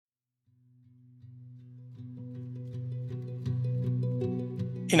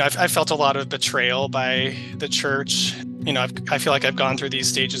I felt a lot of betrayal by the church. I feel like I've gone through these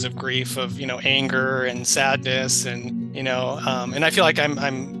stages of grief of, anger and sadness and I feel like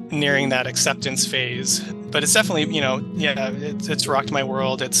I'm nearing that acceptance phase. But it's definitely, yeah, it's rocked my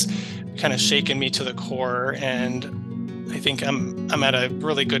world. It's kind of shaken me to the core. And I think I'm at a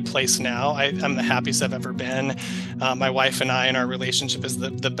really good place now. I'm the happiest I've ever been. My wife and I and our relationship is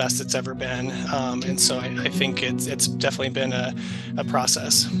the best it's ever been. And so I think it's definitely been a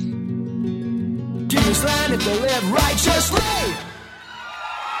process. Jesus land if they live righteously.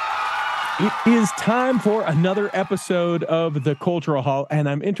 It is time for another episode of The Cultural Hall, and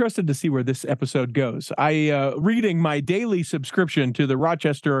I'm interested to see where this episode goes. Reading my daily subscription to the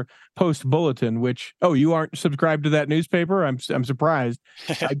Rochester Post-Bulletin, which, you aren't subscribed to that newspaper? I'm surprised.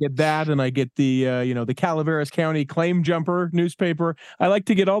 I get that, and I get the the Calaveras County Claim Jumper newspaper. I like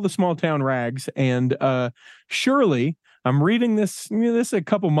to get all the small town rags, and surely I'm reading this a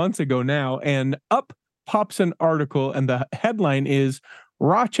couple months ago now, and up pops an article, and the headline is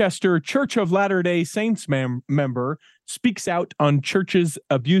Rochester Church of Latter-day Saints member speaks out on church's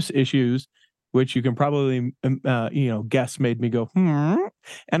abuse issues, which you can probably, guess made me go,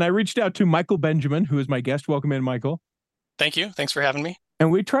 And I reached out to Michael Benjamin, who is my guest. Welcome in, Michael. Thank you. Thanks for having me.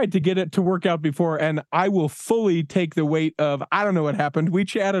 And we tried to get it to work out before, and I will fully take the weight of, I don't know what happened. We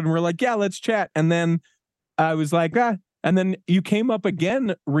chatted and we're like, yeah, let's chat. And then I was like, And then you came up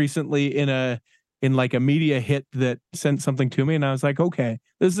again recently in a media hit that sent something to me. And I was like, okay,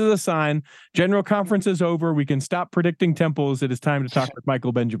 this is a sign. General conference is over. We can stop predicting temples. It is time to talk with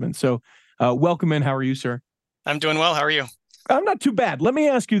Michael Benjamin. So welcome in. How are you, sir? I'm doing well. How are you? I'm not too bad. Let me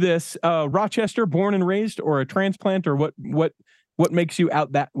ask you this. Rochester, born and raised, or a transplant, or what makes you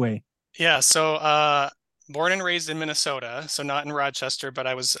out that way? Yeah. So born and raised in Minnesota. So not in Rochester, but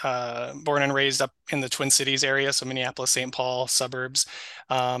I was born and raised up in the Twin Cities area. So Minneapolis, St. Paul suburbs.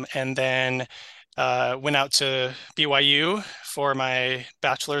 And then went out to BYU for my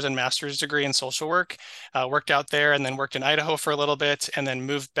bachelor's and master's degree in social work, worked out there, and then worked in Idaho for a little bit, and then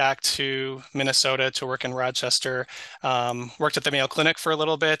moved back to Minnesota to work in Rochester, worked at the Mayo Clinic for a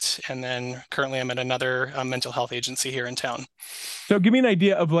little bit, and then currently I'm at another mental health agency here in town. So give me an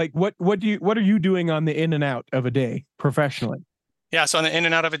idea of what are you doing on the in and out of a day professionally? Yeah, so on the in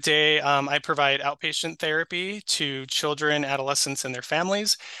and out of a day, I provide outpatient therapy to children, adolescents, and their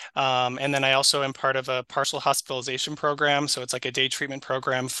families. And then I also am part of a partial hospitalization program. So it's like a day treatment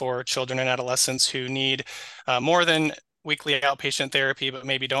program for children and adolescents who need more than weekly outpatient therapy, but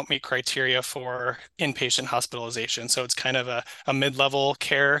maybe don't meet criteria for inpatient hospitalization. So it's kind of a mid-level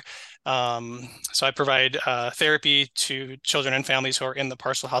care. So I provide therapy to children and families who are in the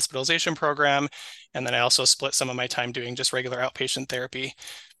partial hospitalization program. And then I also split some of my time doing just regular outpatient therapy.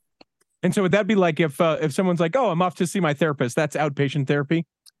 And so would that be like if someone's like, oh, I'm off to see my therapist, that's outpatient therapy?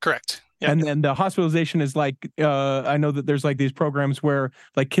 Correct. Yep. And then the hospitalization is like, I know that there's like these programs where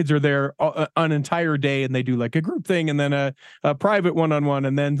like kids are there an entire day and they do like a group thing and then a private one-on-one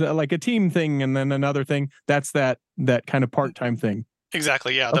and then like a team thing and then another thing. That's that kind of part-time thing.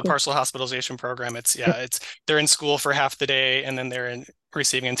 Exactly. Yeah. The partial hospitalization program. They're in school for half the day and then they're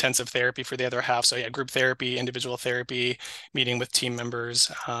receiving intensive therapy for the other half. So yeah, group therapy, individual therapy, meeting with team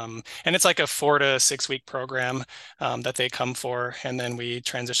members. And it's like a 4 to 6 week program that they come for. And then we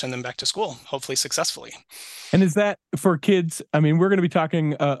transition them back to school, hopefully successfully. And is that for kids? I mean, we're going to be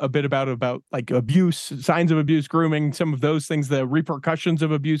talking a bit about like abuse, signs of abuse, grooming, some of those things, the repercussions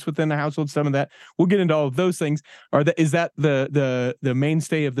of abuse within the household, some of that. We'll get into all of those things. Is that the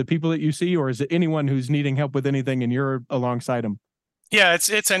mainstay of the people that you see, or is it anyone who's needing help with anything and you're alongside them? Yeah,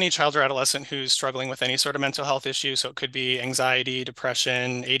 it's any child or adolescent who's struggling with any sort of mental health issue. So it could be anxiety,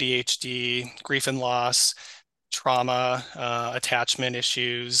 depression, ADHD, grief and loss, trauma, attachment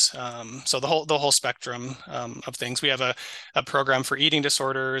issues. So the whole spectrum of things. We have a program for eating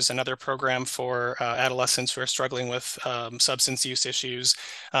disorders, another program for adolescents who are struggling with substance use issues.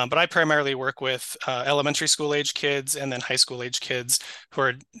 But I primarily work with elementary school age kids and then high school age kids who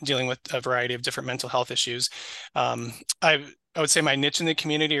are dealing with a variety of different mental health issues. I would say my niche in the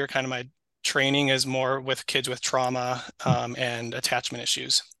community, or kind of my training, is more with kids with trauma and attachment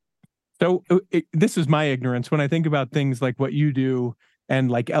issues. So this is my ignorance. When I think about things like what you do and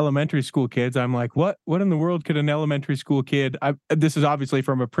like elementary school kids, I'm like, what in the world could an elementary school kid, this is obviously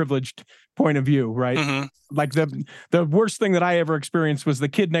from a privileged point of view, right? Mm-hmm. Like the worst thing that I ever experienced was the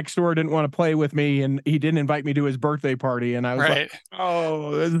kid next door didn't want to play with me and he didn't invite me to his birthday party. And I was like,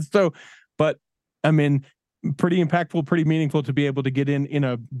 oh, so, but I mean, pretty impactful, pretty meaningful to be able to get in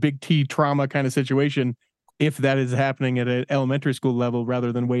a big T trauma kind of situation, if that is happening at an elementary school level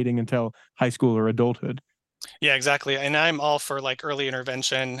rather than waiting until high school or adulthood. Yeah, exactly. And I'm all for like early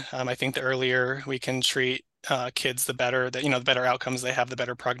intervention. I think the earlier we can treat kids, the better. That the better outcomes they have, the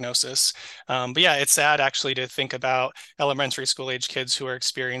better prognosis. But yeah, it's sad actually to think about elementary school age kids who are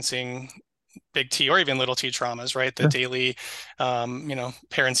experiencing big T or even little T traumas, right? The Sure. daily,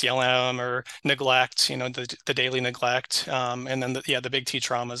 parents yell at them or neglect, the daily neglect, and then the big T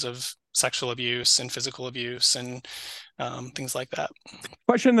traumas of sexual abuse and physical abuse and things like that.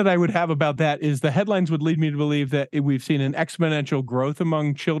 Question that I would have about that is the headlines would lead me to believe that we've seen an exponential growth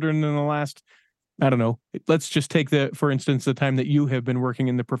among children in the last, I don't know. Let's just take for instance, the time that you have been working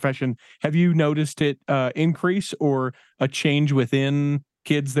in the profession. Have you noticed it increase or a change within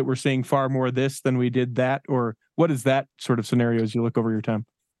kids that we're seeing far more of this than we did that? Or what is that sort of scenario as you look over your time?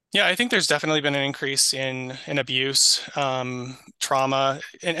 Yeah, I think there's definitely been an increase in abuse, trauma,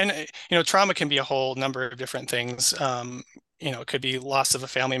 and trauma can be a whole number of different things. It could be loss of a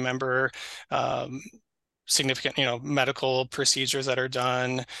family member, um, significant, medical procedures that are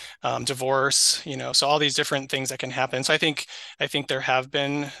done, divorce, so all these different things that can happen. So I think there have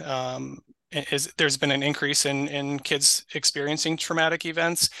been there's been an increase in kids experiencing traumatic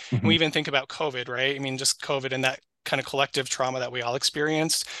events. And we Mhm. even think about COVID, right? I mean, just COVID and that kind of collective trauma that we all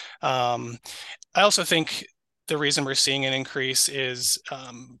experienced. Um, I also think the reason we're seeing an increase is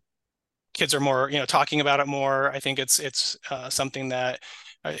kids are more, talking about it more. I think it's something that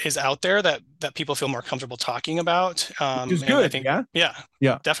is out there that people feel more comfortable talking about. Which is And I good. think, Yeah. yeah,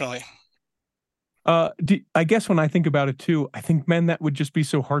 Yeah. definitely. I guess when I think about it too, I think, man, that would just be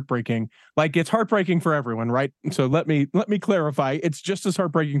so heartbreaking. Like it's heartbreaking for everyone, right? So let me clarify. It's just as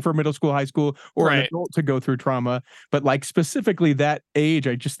heartbreaking for middle school, high school, or an Right. adult to go through trauma. But like specifically that age,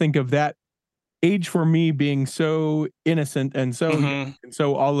 I just think of that age for me being so innocent and so young Hmm. and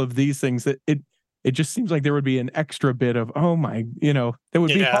so all of these things that it just seems like there would be an extra bit of, oh my, that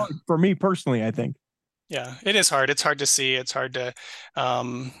would be Yeah. hard for me personally, I think. Yeah, it is hard. It's hard to see. It's hard to,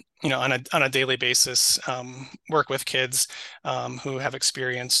 on a daily basis, work with kids who have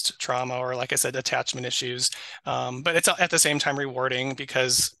experienced trauma or, like I said, attachment issues. But it's at the same time rewarding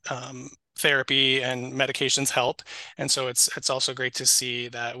because therapy and medications help, and so it's also great to see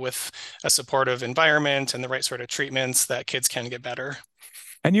that with a supportive environment and the right sort of treatments, that kids can get better.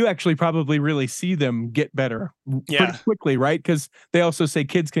 And you actually probably really see them get better pretty Yeah. quickly, right? Because they also say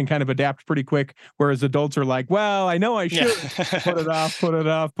kids can kind of adapt pretty quick, whereas adults are like, well, I know I Yeah. should put it off, put it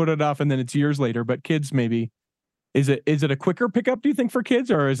off, put it off, and then it's years later. But kids, maybe is it a quicker pickup? Do you think for kids,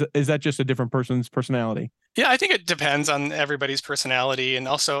 or is that just a different person's personality? Yeah, I think it depends on everybody's personality. And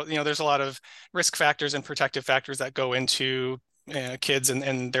also, there's a lot of risk factors and protective factors that go into kids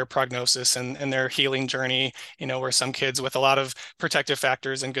and their prognosis and their healing journey, where some kids with a lot of protective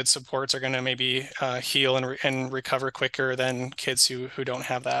factors and good supports are going to maybe heal and recover quicker than kids who don't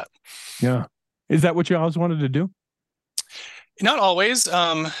have that. Yeah, is that what you always wanted to do? Not always.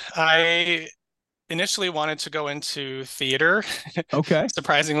 I initially wanted to go into theater, Okay.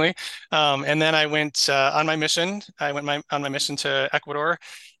 surprisingly. And then I went on my mission. On my mission to Ecuador,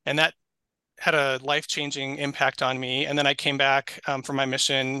 and that had a life-changing impact on me. And then I came back from my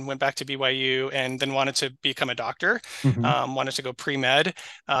mission, went back to BYU, and then wanted to become a doctor, Hmm. wanted to go pre-med.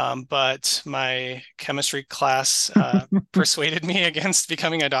 But my chemistry class persuaded me against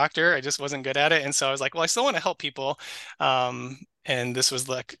becoming a doctor. I just wasn't good at it. And so I was like, well, I still want to help people. And this was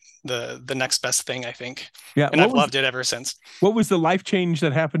like the next best thing, I think. Yeah. And I've loved it ever since. What was the life change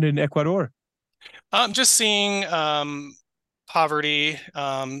that happened in Ecuador? Just seeing poverty,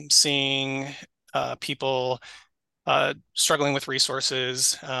 seeing people struggling with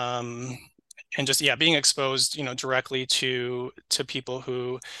resources, and just being exposed, directly to people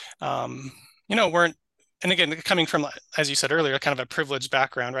who, weren't. And again, coming from, as you said earlier, kind of a privileged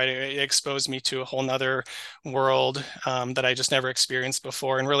background, right? It exposed me to a whole nother world that I just never experienced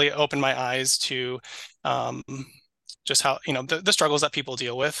before, and really opened my eyes to um, just how, the struggles that people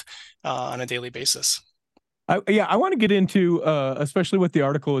deal with on a daily basis. I want to get into especially what the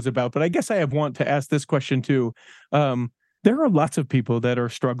article is about, but I guess I want to ask this question too. There are lots of people that are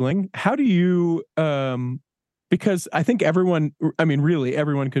struggling. How do you because I think everyone, I mean, really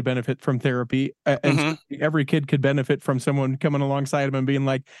everyone could benefit from therapy, and Hmm. certainly every kid could benefit from someone coming alongside them and being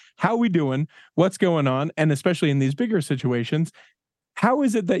like, how we doing? What's going on? And especially in these bigger situations, how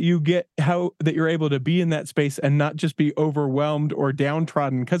is it that you're able to be in that space and not just be overwhelmed or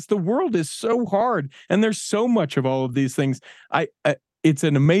downtrodden? Because the world is so hard and there's so much of all of these things. It's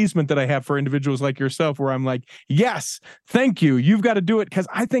an amazement that I have for individuals like yourself, where I'm like, yes, thank you. You've got to do it. Because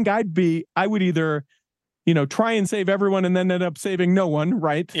I think I would either try and save everyone and then end up saving no one,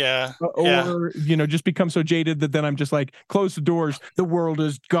 right? Yeah. Or, just become so jaded that then I'm just like, close the doors. The world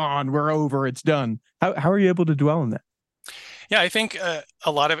is gone. We're over. It's done. How are you able to dwell on that? Yeah, I think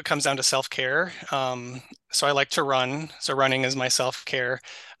a lot of it comes down to self-care. So I like to run. So running is my self-care.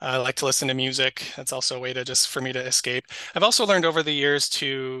 I like to listen to music. That's also a way to just for me to escape. I've also learned over the years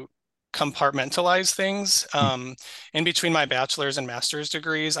to compartmentalize things. In between my bachelor's and master's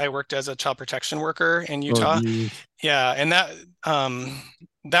degrees, I worked as a child protection worker in Oh, Utah. geez. Yeah, and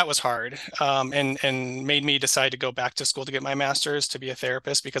that was hard, and made me decide to go back to school to get my master's to be a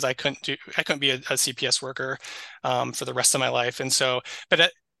therapist because I couldn't be a CPS worker for the rest of my life. And so,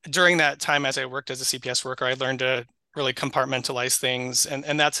 during that time as I worked as a CPS worker, I learned to really compartmentalize things,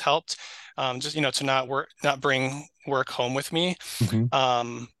 and that's helped. Just to not bring work home with me.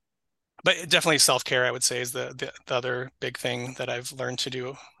 Mhm. But definitely self-care, I would say, is the other big thing that I've learned to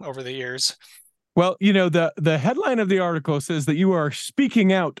do over the years. Well, the headline of the article says that you are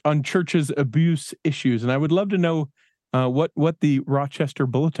speaking out on churches' abuse issues, and I would love to know what the Rochester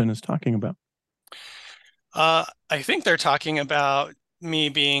Bulletin is talking about. I think they're talking about me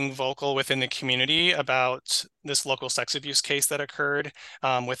being vocal within the community about this local sex abuse case that occurred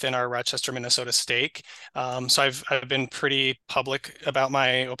within our Rochester, Minnesota stake. So I've been pretty public about my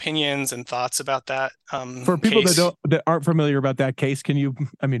opinions and thoughts about that For people case. that aren't familiar about that case, can you,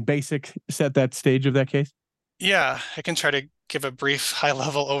 basic set that stage of that case? Yeah, I can try to give a brief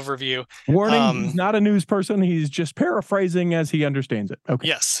high-level overview. Warning, he's not a news person. He's just paraphrasing as he understands it. Okay.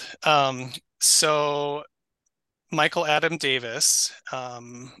 Yes. So Michael Adam Davis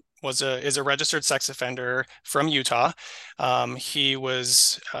is a registered sex offender from Utah. He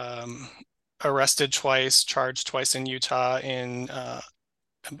was arrested twice, charged twice in Utah in,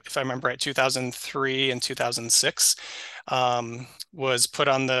 if I remember right, 2003 and 2006. Was put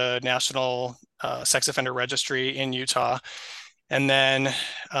on the National Sex Offender Registry in Utah. And then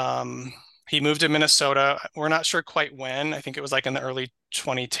he moved to Minnesota. We're not sure quite when. I think it was like in the early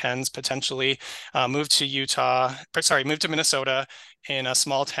 2010s, potentially. Moved to Minnesota in a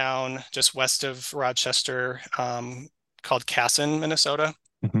small town just west of Rochester called Casson, Minnesota.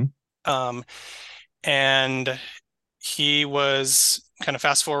 Mm-hmm. And he was kind of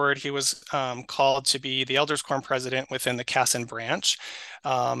fast forward, he was called to be the Elders Quorum president within the Casson branch.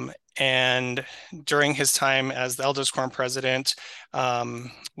 And during his time as the Elders Quorum president,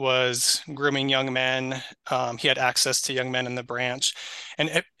 was grooming young men. He had access to young men in the branch.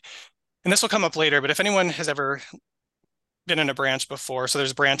 And this will come up later, but if anyone has ever been in a branch before, so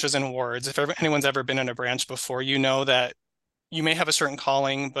there's branches and wards. If anyone's ever been in a branch before, you know that you may have a certain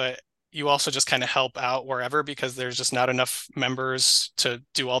calling, but you also just kind of help out wherever because there's just not enough members to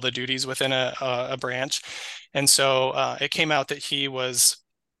do all the duties within a branch. And so it came out that he was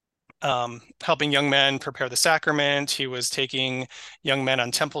helping young men prepare the sacrament. He was taking young men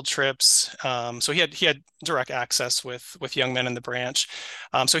on temple trips. So he had direct access with young men in the branch.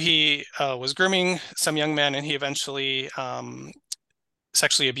 So he was grooming some young men, and he eventually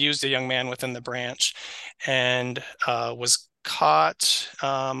sexually abused a young man within the branch, and was caught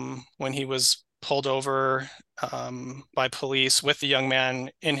when he was pulled over by police with the young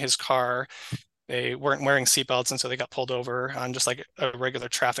man in his car. They weren't wearing seatbelts, and so they got pulled over on just like a regular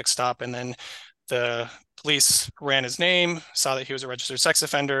traffic stop. And then the police ran his name, saw that he was a registered sex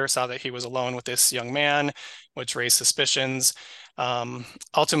offender, saw that he was alone with this young man, which raised suspicions.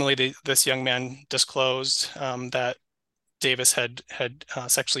 Ultimately, this young man disclosed that Davis had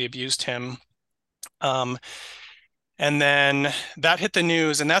sexually abused him. And then that hit the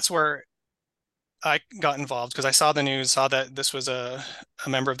news, and that's where I got involved because I saw the news, saw that this was a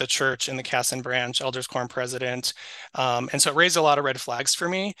member of the church in the Casson branch, Elders Quorum president. And so it raised a lot of red flags for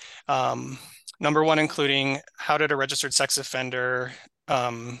me. Number one, including how did a registered sex offender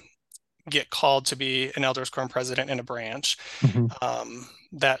get called to be an Elders Quorum president in a branch? Mm-hmm.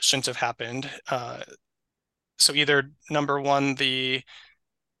 That shouldn't have happened. So either number one, the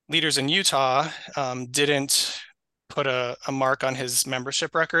leaders in Utah didn't put a mark on his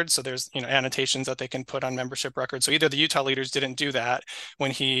membership record. So there's annotations that they can put on membership records. So either the Utah leaders didn't do that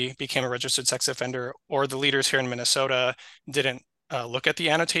when he became a registered sex offender, or the leaders here in Minnesota didn't look at the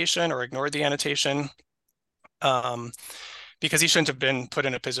annotation or ignored the annotation, because he shouldn't have been put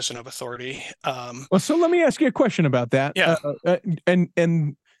in a position of authority. Well, so let me ask you a question about that. Yeah.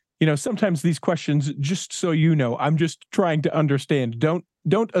 And sometimes these questions, just so you know, I'm just trying to understand.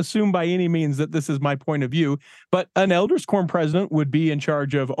 Don't assume by any means that this is my point of view, but an Elders Quorum president would be in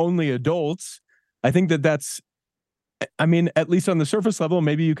charge of only adults. I think that's, at least on the surface level,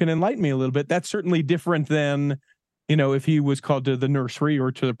 maybe you can enlighten me a little bit. That's certainly different than, if he was called to the nursery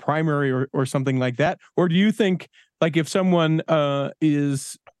or to the primary or something like that? Or do you think, like, if someone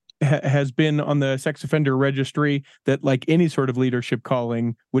has been on the sex offender registry, that like any sort of leadership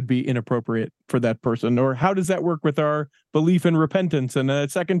calling would be inappropriate for that person? Or how does that work with our belief in repentance and a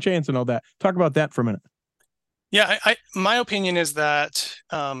second chance and all that? Talk about that for a minute. Yeah, my opinion is that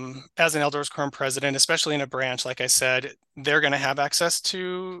as an elders quorum president, especially in a branch, like I said, they're going to have access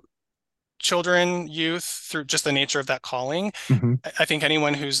to children, youth through just the nature of that calling. Mm-hmm. I think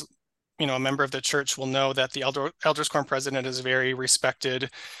anyone who's a member of the church will know that the elders quorum president is a very respected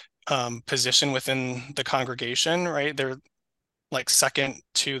position within the congregation, right? They're like second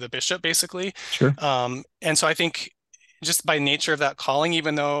to the bishop, basically. Sure. And so I think just by nature of that calling,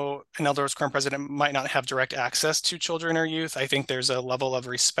 even though an elders quorum president might not have direct access to children or youth, I think there's a level of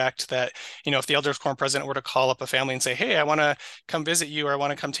respect that, if the elders quorum president were to call up a family and say, hey, I want to come visit you, or I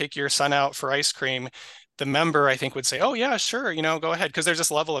want to come take your son out for ice cream, the member, I think, would say, oh yeah, sure, go ahead. Because there's this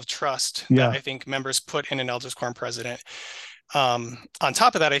level of trust that I think members put in an elders quorum president. On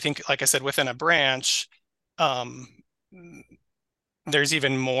top of that, I think, like I said, within a branch, there's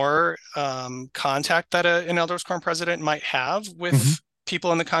even more contact that an elders quorum president might have with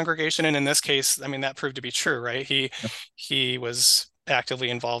people in the congregation. And in this case, I mean, that proved to be true, right? He was actively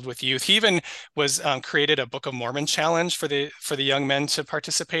involved with youth. He even was created a Book of Mormon challenge for the young men to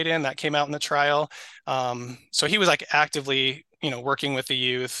participate in. That came out in the trial. So he was like actively, working with the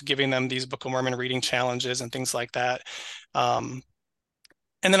youth, giving them these Book of Mormon reading challenges and things like that. And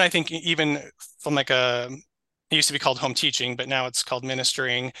then I think even from like it used to be called home teaching, but now it's called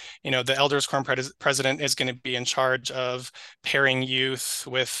ministering. The elders quorum president is going to be in charge of pairing youth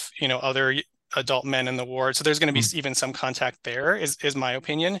with, other adult men in the ward. So there's going to be even some contact there, is my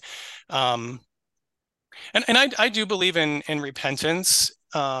opinion. And I do believe in repentance.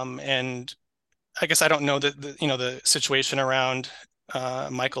 And I guess I don't know the situation around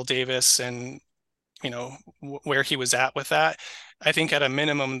Michael Davis and, where he was at with that. I think at a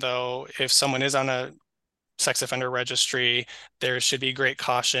minimum, though, if someone is on a sex offender registry, there should be great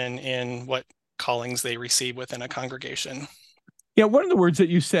caution in what callings they receive within a congregation. Yeah, one of the words that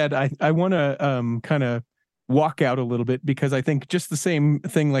you said, I want to kind of walk out a little bit, because I think just the same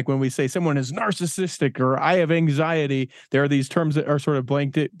thing, like when we say someone is narcissistic or I have anxiety, there are these terms that are sort of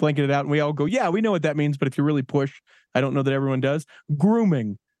blanketed out, and we all go, yeah, we know what that means. But if you really push, I don't know that everyone does.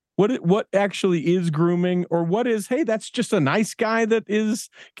 Grooming. What actually is grooming, or what is, hey, that's just a nice guy that is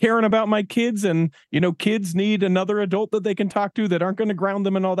caring about my kids, and kids need another adult that they can talk to that aren't going to ground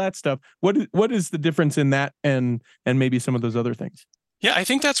them and all that stuff. What is the difference in that and maybe some of those other things? Yeah, I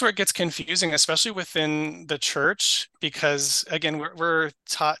think that's where it gets confusing, especially within the church, because again, we're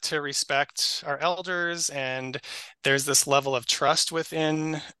taught to respect our elders, and there's this level of trust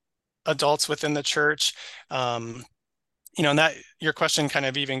within adults within the church. And that your question kind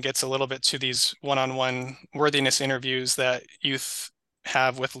of even gets a little bit to these one-on-one worthiness interviews that youth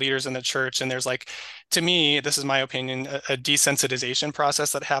have with leaders in the church. And there's, like, to me, this is my opinion, a desensitization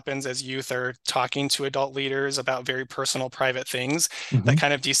process that happens as youth are talking to adult leaders about very personal, private things that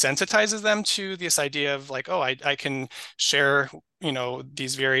kind of desensitizes them to this idea of like, oh, I can share,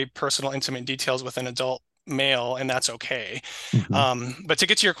 these very personal, intimate details with an adult male, and that's okay. But to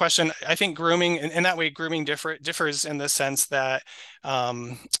get to your question, I think grooming, and that way grooming differs in the sense that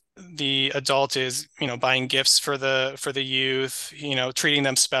the adult is, buying gifts for the youth, treating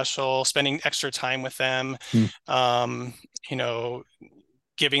them special, spending extra time with them,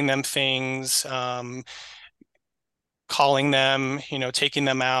 giving them things, calling them, taking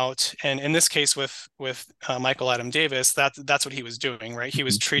them out. And in this case with Michael Adam Davis, that's what he was doing, right? He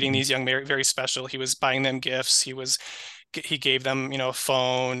was treating these young men very special. He was buying them gifts. He gave them, a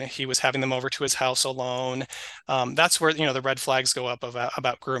phone. He was having them over to his house alone. That's where, the red flags go up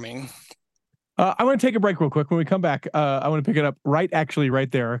about grooming. I want to take a break real quick. When we come back, I want to pick it up right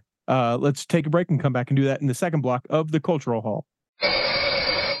there. Let's take a break and come back and do that in the second block of the Cultural Hall.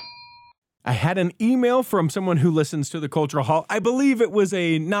 I had an email from someone who listens to the Cultural Hall. I believe it was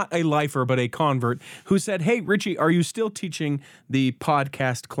not a lifer, but a convert, who said, hey, Richie, are you still teaching the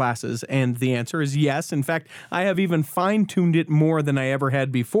podcast classes? And the answer is yes. In fact, I have even fine-tuned it more than I ever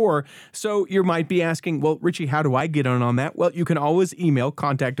had before. So you might be asking, well, Richie, how do I get on that? Well, you can always email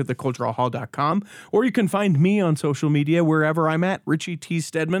contact@theculturalhall.com, or you can find me on social media wherever I'm at, Richie T.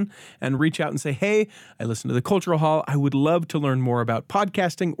 Stedman, and reach out and say, hey, I listen to the Cultural Hall. I would love to learn more about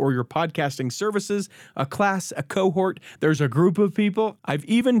podcasting or your podcast podcasting services, a class, a cohort. There's a group of people. I've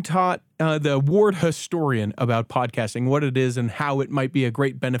even taught the ward historian about podcasting, what it is and how it might be a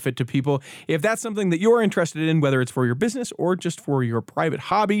great benefit to people. If that's something that you're interested in, whether it's for your business or just for your private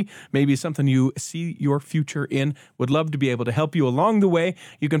hobby, maybe something you see your future in, would love to be able to help you along the way.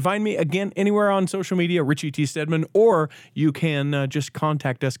 You can find me again anywhere on social media, Richie T. Stedman, or you can just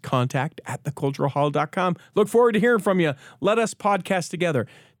contact us, contact@theculturalhall.com. Look forward to hearing from you. Let us podcast together.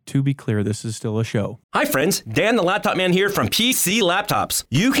 To be clear, this is still a show. Hi friends, Dan the Laptop Man here from PC Laptops.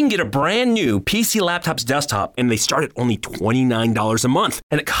 You can get a brand new PC Laptops desktop and they start at only $29 a month.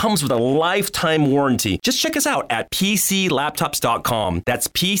 And it comes with a lifetime warranty. Just check us out at PCLaptops.com. That's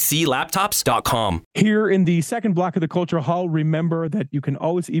PCLaptops.com. Here in the second block of the Cultural Hall, remember that you can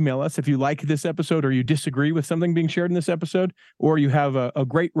always email us if you like this episode or you disagree with something being shared in this episode, or you have a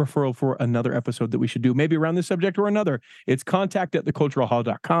great referral for another episode that we should do, maybe around this subject or another. It's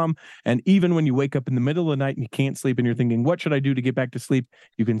contact@theculturalhall.com. And even when you wake up in the middle of the night and you can't sleep and you're thinking, what should I do to get back to sleep?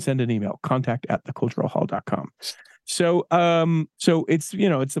 You can send an email, contact@theculturalhall.com. So it's,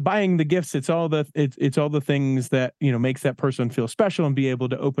 it's the buying the gifts. It's all the things that, makes that person feel special and be able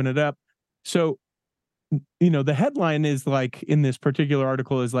to open it up. So, the headline is like in this particular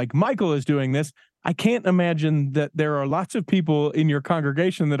article is like, Michael is doing this. I can't imagine that there are lots of people in your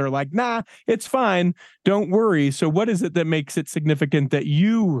congregation that are like, nah, it's fine. Don't worry. So what is it that makes it significant that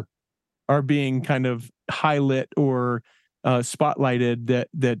you are being kind of highlit or spotlighted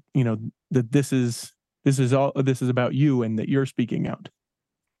that this is about you and that you're speaking out?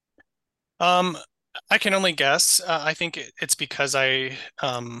 I can only guess. I think it's because I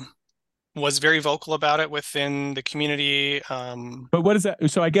was very vocal about it within the community. But what is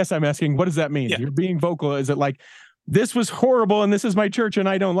that? So I guess I'm asking, what does that mean? Yeah. You're being vocal. Is it like, this was horrible and this is my church and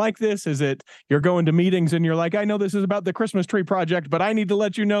I don't like this? Is it you're going to meetings and you're like, I know this is about the Christmas tree project, but I need to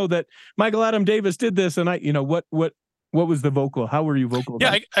let you know that Michael Adam Davis did this. And what was the vocal? How were you vocal?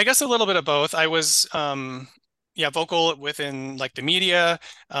 Yeah, I guess a little bit of both. I was, vocal within like the media,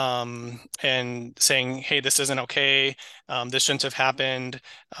 and saying, hey, this isn't okay. This shouldn't have happened.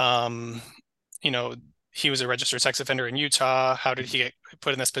 He was a registered sex offender in Utah. How did he get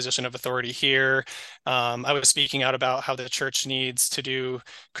put in this position of authority here? I was speaking out about how the church needs to do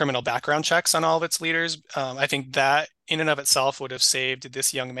criminal background checks on all of its leaders. I think that in and of itself would have saved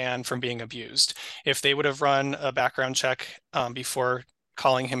this young man from being abused. If they would have run a background check before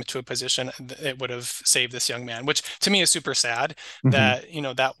calling him to a position, it would have saved this young man, which to me is super sad. That,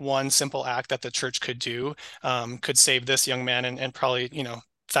 that one simple act that the church could do could save this young man and probably,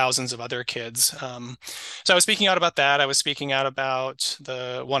 thousands of other kids. So I was speaking out about that. I was speaking out about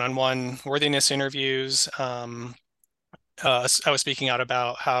the one-on-one worthiness interviews. I was speaking out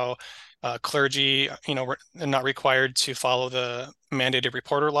about how clergy, are not required to follow the mandated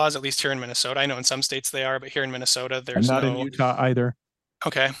reporter laws, at least here in Minnesota. I know in some states they are, but here in Minnesota, there's not in Utah either.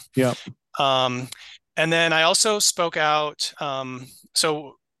 Okay. Yeah. And then I also spoke out.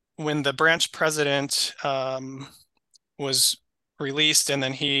 So when the branch president was released and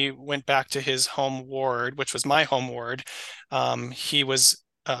then he went back to his home ward, which was my home ward, he was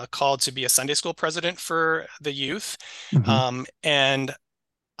called to be a Sunday school president for the youth. And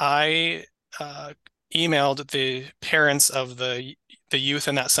I emailed the parents of the youth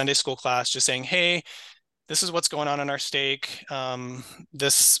in that Sunday school class just saying, hey, this is what's going on in our stake.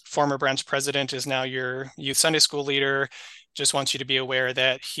 This former branch president is now your youth Sunday school leader. Just wants you to be aware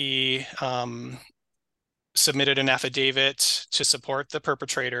that he submitted an affidavit to support the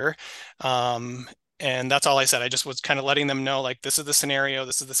perpetrator. And that's all I said. I just was kind of letting them know, like, this is the scenario,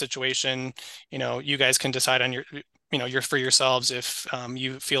 this is the situation. You guys can decide on you're for yourselves if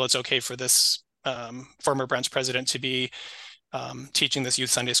you feel it's okay for this former branch president to be teaching this youth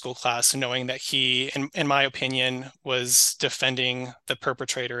Sunday school class, knowing that he, in my opinion, was defending the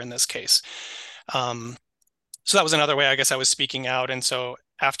perpetrator in this case. So that was another way I guess I was speaking out. And so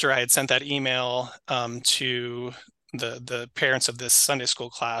after I had sent that email to the parents of this Sunday school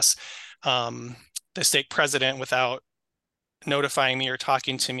class, the stake president, without notifying me or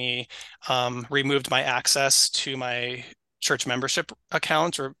talking to me, removed my access to my church membership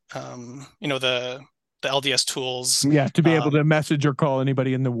account, or the LDS tools. Yeah, to be able to message or call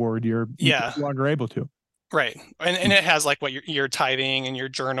anybody in the ward, you're no longer able to. Right. And it has like what your tithing and your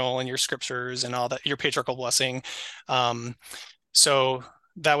journal and your scriptures and all that, your patriarchal blessing. So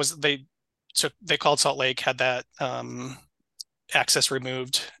that was, they called Salt Lake, had that access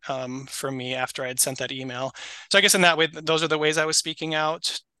removed from me after I had sent that email. So I guess in that way, those are the ways I was speaking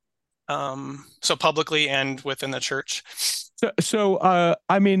out. So publicly and within the church. So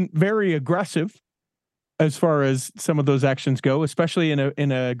I mean, very aggressive. as far as some of those actions go, especially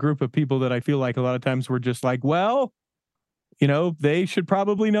in a group of people that I feel like a lot of times we're just like, well, they should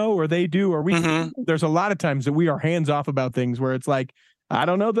probably know, or they do, or there's a lot of times that we are hands off about things where it's like, I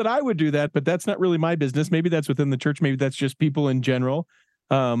don't know that I would do that, but that's not really my business. Maybe that's within the church. Maybe that's just people in general.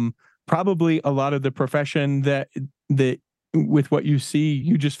 Probably a lot of the profession that with what you see,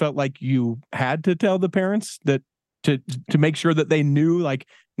 you just felt like you had to tell the parents that to make sure that they knew, like,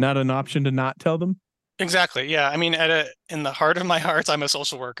 not an option to not tell them. Exactly. Yeah. I mean, in the heart of my heart, I'm a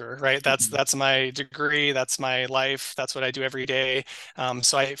social worker, right? That's my degree. That's my life. That's what I do every day.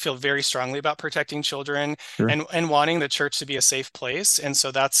 So I feel very strongly about protecting children Sure. and wanting the church to be a safe place. And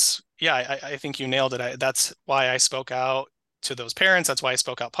so I think you nailed it. That's why I spoke out to those parents. That's why I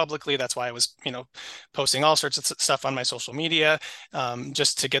spoke out publicly. That's why I was, posting all sorts of stuff on my social media,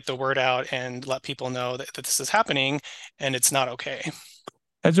 just to get the word out and let people know that this is happening and it's not okay.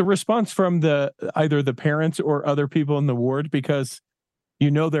 As a response from either the parents or other people in the ward, because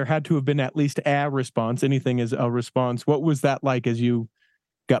there had to have been at least a response. Anything is a response. What was that like as you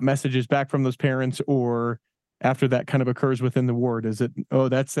got messages back from those parents, or after that kind of occurs within the ward? Is it, oh,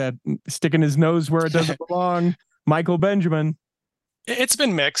 that's that sticking his nose where it doesn't belong, Michael Benjamin? It's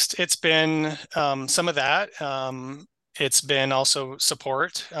been mixed. It's been some of that. It's been also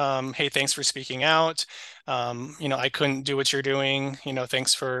support. Hey, thanks for speaking out. I couldn't do what you're doing.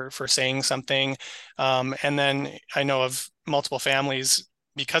 Thanks for saying something. And then I know of multiple families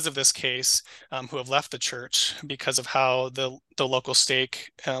because of this case who have left the church because of how the local stake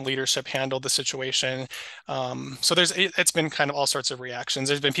leadership handled the situation. So it's been kind of all sorts of reactions.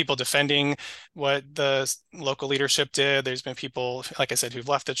 There's been people defending what the local leadership did. There's been people, like I said, who've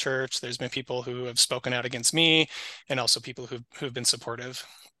left the church. There's been people who have spoken out against me, and also people who've been supportive.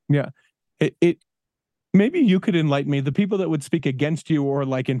 Yeah. It maybe you could enlighten me. The people that would speak against you or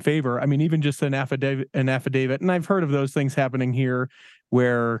like in favor, I mean, even just an affidavit, and I've heard of those things happening here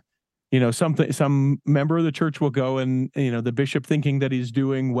where, some member of the church will go and, the bishop, thinking that he's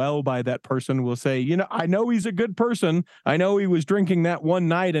doing well by that person, will say, I know he's a good person. I know he was drinking that one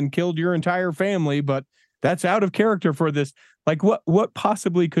night and killed your entire family, but that's out of character for this. Like, what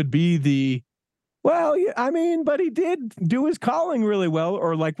possibly could be well, yeah, I mean, but he did do his calling really well,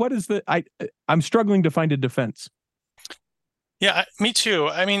 or like, what is I'm struggling to find a defense. Yeah, me too.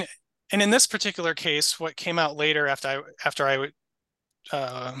 I mean, and in this particular case, what came out later after I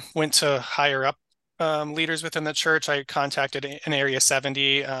went to higher up leaders within the church, I contacted an Area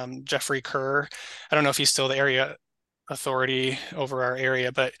 70, Jeffrey Kerr. I don't know if he's still the area authority over our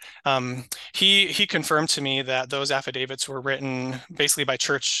area, but he confirmed to me that those affidavits were written basically by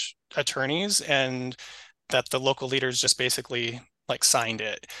church attorneys, and that the local leaders just basically like signed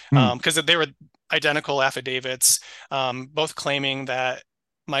it, because they were identical affidavits, both claiming that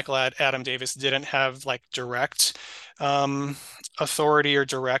Michael Adam Davis didn't have like direct authority or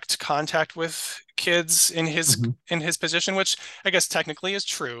direct contact with kids in his position, which I guess technically is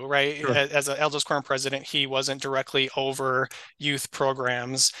true, right? Sure. As an elders quorum president, he wasn't directly over youth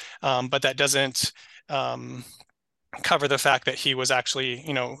programs, but that doesn't cover the fact that he was actually,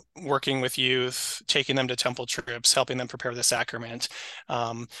 working with youth, taking them to temple trips, helping them prepare the sacrament.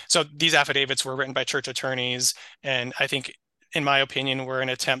 So these affidavits were written by church attorneys, and I think, in my opinion, were an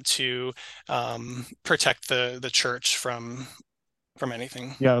attempt to protect the church from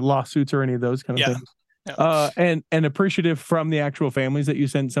anything. Yeah, lawsuits or any of those kind of things. Yeah. And appreciative from the actual families that you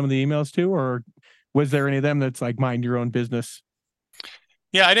sent some of the emails to, or was there any of them that's like, mind your own business?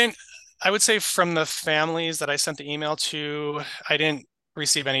 Yeah, I would say from the families that I sent the email to, I didn't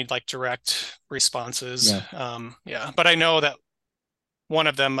receive any like direct responses. Yeah. But I know that one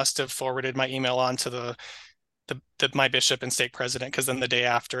of them must have forwarded my email on to my bishop and stake president, because then the day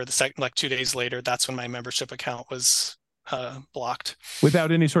after, like 2 days later, that's when my membership account was blocked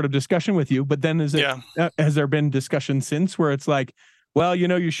without any sort of discussion with you. But then has there been discussion since where it's like, well,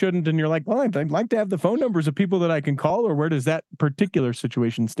 you shouldn't, and you're like, well, I'd like to have the phone numbers of people that I can call, or where does that particular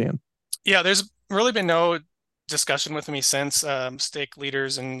situation stand? Yeah, there's really been no discussion with me since. Stake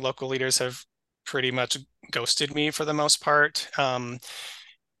leaders and local leaders have pretty much ghosted me for the most part.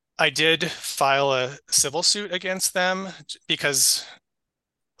 I did file a civil suit against them because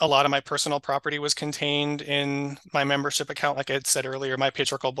a lot of my personal property was contained in my membership account. Like I had said earlier, my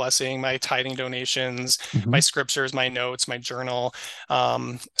patriarchal blessing, my tithing donations, my scriptures, my notes, my journal.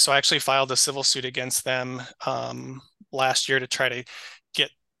 So I actually filed a civil suit against them last year to try to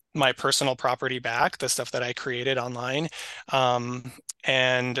get my personal property back, the stuff that I created online.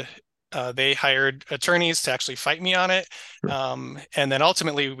 And they hired attorneys to actually fight me on it. And then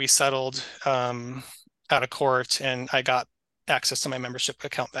ultimately we settled out of court, and I got access to my membership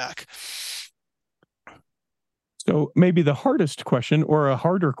account back. So maybe the hardest question, or a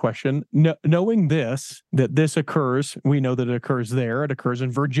harder question, knowing this, that this occurs, we know that it occurs there. It occurs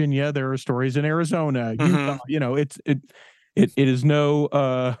in Virginia. There are stories in Arizona, Utah. It is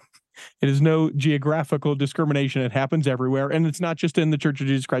no it is no geographical discrimination. It happens everywhere, and it's not just in the Church of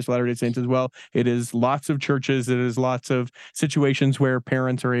Jesus Christ of Latter-day Saints as well. It is lots of churches. It is lots of situations where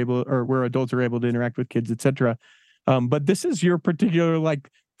parents are able, or where adults are able to interact with kids, etc. But this is your particular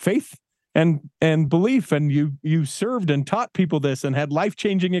faith and belief, and you served and taught people this and had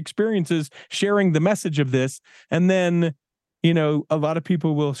life-changing experiences sharing the message of this. And then, a lot of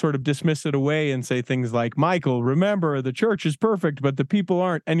people will sort of dismiss it away and say things like, Michael, remember, the church is perfect, but the people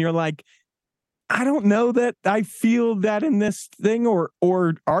aren't. And you're like, I don't know that I feel that in this thing, or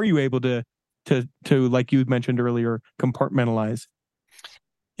are you able to like you mentioned earlier, compartmentalize?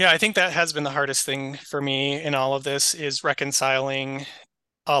 Yeah, I think that has been the hardest thing for me in all of this, is reconciling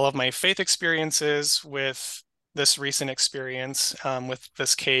all of my faith experiences with this recent experience, with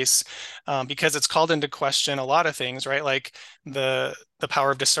this case, because it's called into question a lot of things, right? Like the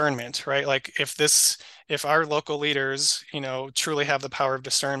power of discernment, right? Like if our local leaders, truly have the power of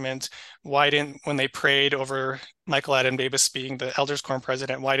discernment, why didn't, when they prayed over Michael Adam Davis being the Elders Quorum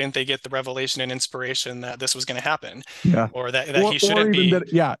president, why didn't they get the revelation and inspiration that this was going to happen? Yeah. Or that he shouldn't be.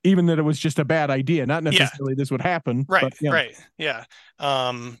 Even that it was just a bad idea, not necessarily this would happen. Right. But, yeah. Right. Yeah.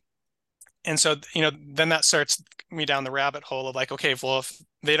 And so, then that starts me down the rabbit hole of like, okay, well, if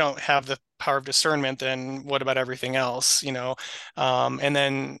they don't have the power of discernment, then what about everything else, and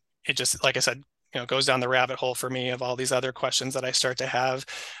then it just, like I said, goes down the rabbit hole for me of all these other questions that I start to have.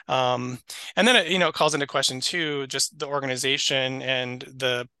 And then it calls into question too, just the organization and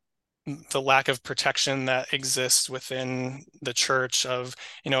the lack of protection that exists within the church of,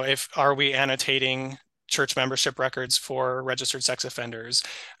 are we annotating church membership records for registered sex offenders?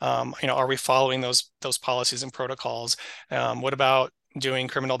 Are we following those policies and protocols? What about doing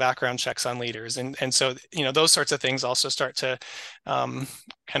criminal background checks on leaders? And so, those sorts of things also start to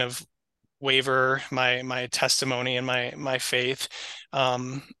kind of waver my testimony and my faith.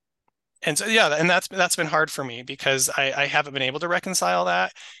 And so, yeah, and that's been hard for me because I haven't been able to reconcile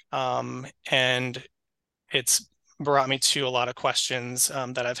that. And it's brought me to a lot of questions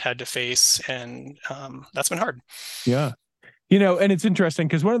that I've had to face, and that's been hard. Yeah. And it's interesting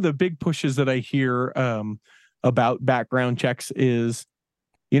because one of the big pushes that I hear about background checks is,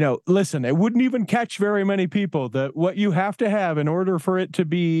 listen, it wouldn't even catch very many people. That what you have to have in order for it to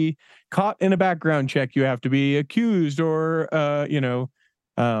be caught in a background check, you have to be accused, or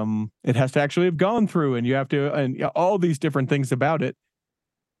it has to actually have gone through, and you have to, and all these different things about it.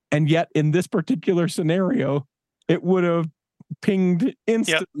 And yet in this particular scenario, it would have pinged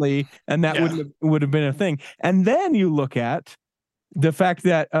instantly, and that would have been a thing. And then you look at the fact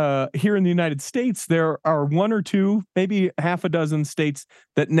that here in the United States, there are one or two, maybe half a dozen states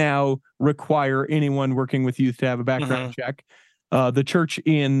that now require anyone working with youth to have a background check. The church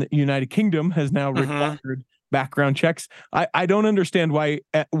in the United Kingdom has now required background checks. I don't understand why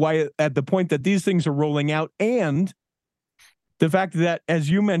at the point that these things are rolling out, and the fact that, as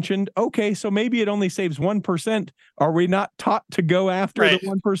you mentioned, okay, so maybe it only saves 1%. Are we not taught to go after the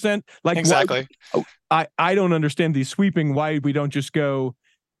 1%? Like, exactly. I don't understand these sweeping. Why we don't just go,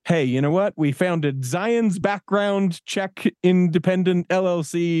 hey, you know what? We founded Zion's Background Check Independent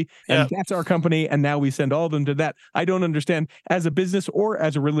LLC, and that's our company, and now we send all of them to that. I don't understand, as a business or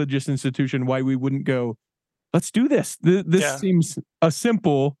as a religious institution, why we wouldn't go, let's do this. This seems a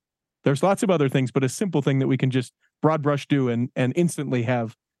simple, there's lots of other things, but a simple thing that we can just broad brush do and instantly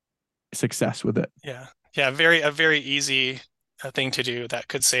have success with it. Yeah. A very easy thing to do that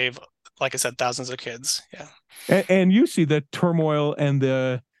could save, like I said, thousands of kids. Yeah. And you see the turmoil and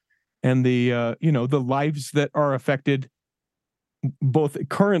the the lives that are affected both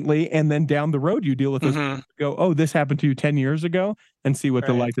currently and then down the road. You deal with this, go, oh, this happened to you 10 years ago, and see what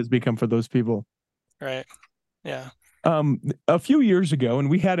the life has become for those people. Right. Yeah. A few years ago, and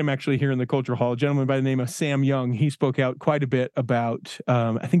we had him actually here in the Culture Hall, a gentleman by the name of Sam Young. He spoke out quite a bit about,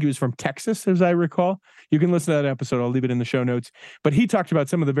 I think he was from Texas, as I recall. You can listen to that episode. I'll leave it in the show notes. But he talked about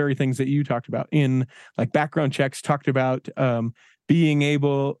some of the very things that you talked about in like background checks, talked about being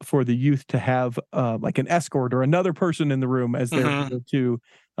able for the youth to have like an escort or another person in the room as they're able to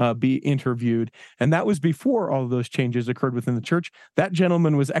be interviewed. And that was before all of those changes occurred within the church. That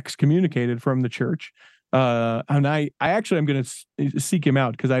gentleman was excommunicated from the church. And I actually am going to seek him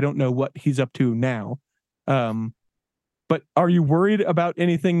out because I don't know what he's up to now. But are you worried about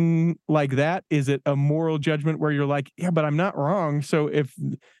anything like that? Is it a moral judgment where you're like, yeah, but I'm not wrong. So if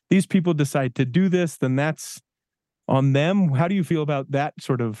these people decide to do this, then that's on them. How do you feel about that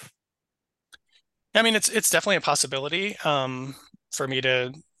sort of? I mean, it's definitely a possibility for me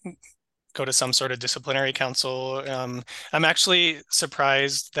to go to some sort of disciplinary council. I'm actually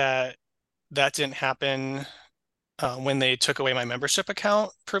surprised that that didn't happen when they took away my membership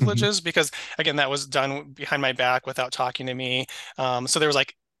account Hmm. privileges, because again, that was done behind my back without talking to me. So there was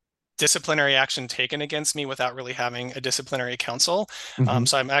like disciplinary action taken against me without really having a disciplinary council. Hmm.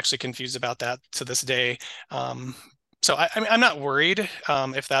 So I'm actually confused about that to this day. So I mean, I'm not worried.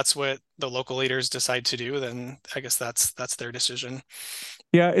 If that's what the local leaders decide to do, then I guess that's their decision.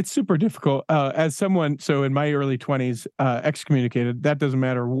 Yeah, it's super difficult. As someone, so in my early 20s, excommunicated, that doesn't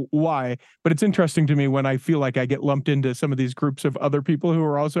matter why, but it's interesting to me when I feel like I get lumped into some of these groups of other people who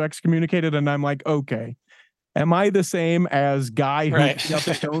are also excommunicated. And I'm like, okay, am I the same as guy who Right. beat up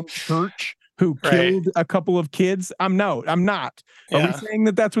his own church, who Right. killed a couple of kids? I'm not. Are we Yeah. saying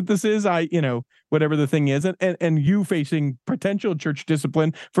that that's what this is? Whatever the thing is, and you facing potential church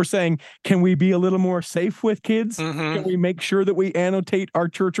discipline for saying, can we be a little more safe with kids? Can Hmm. we make sure that we annotate our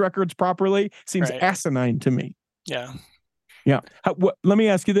church records properly? Seems Right. asinine to me. Yeah. Yeah. Let me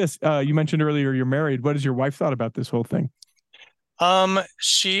ask you this. You mentioned earlier you're married. What has your wife thought about this whole thing?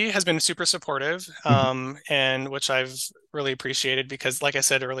 She has been super supportive, Mhm. and which I've really appreciated because, like I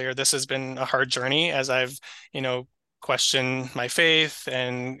said earlier, this has been a hard journey as I've, you know, questioned my faith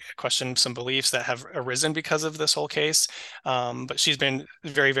and questioned some beliefs that have arisen because of this whole case. But she's been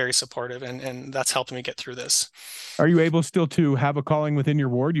very, very supportive, and that's helped me get through this. Are you able still to have a calling within your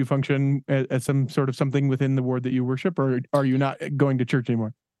ward? You function as some sort of something within the ward that you worship, or are you not going to church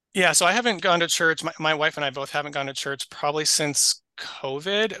anymore? Yeah, so I haven't gone to church. My wife and I both haven't gone to church probably since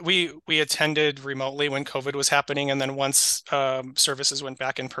COVID. We attended remotely when COVID was happening, and then once services went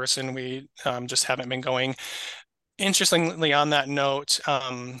back in person, we just haven't been going. Interestingly, on that note,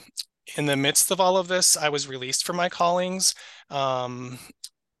 in the midst of all of this, I was released from my callings um,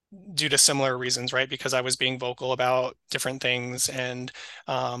 due to similar reasons, right? Because I was being vocal about different things. And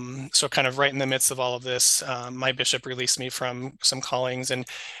so kind of right in the midst of all of this, my bishop released me from some callings and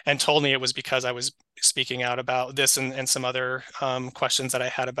told me it was because I was speaking out about this and some other questions that I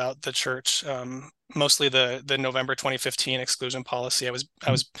had about the church, mostly the November 2015 exclusion policy. I was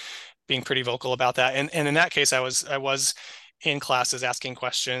being pretty vocal about that. And in that case, I was in classes asking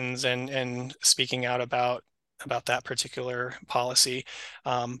questions and speaking out about that particular policy.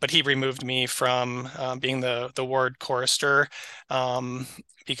 But he removed me from being the ward chorister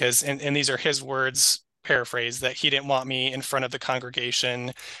because, and these are his words paraphrased, that he didn't want me in front of the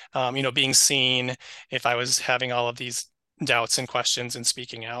congregation, being seen if I was having all of these doubts and questions and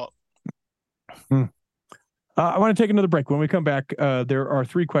speaking out. Hmm. I want to take another break. When we come back, there are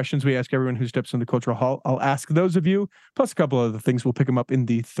three questions we ask everyone who steps in the cultural hall. I'll ask those of you, plus a couple other things. We'll pick them up in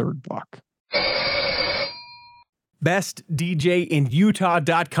the third block.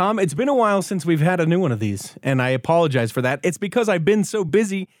 BestDJinUtah.com. It's been a while since we've had a new one of these, and I apologize for that. It's because I've been so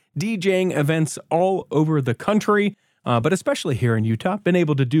busy DJing events all over the country, but especially here in Utah. Been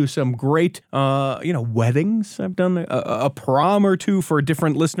able to do some great, weddings. I've done a prom or two for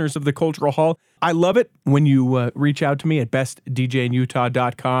different listeners of the Cultural Hall. I love it when you reach out to me at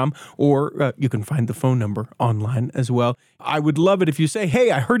bestdjinutah.com, or you can find the phone number online as well. I would love it if you say, hey,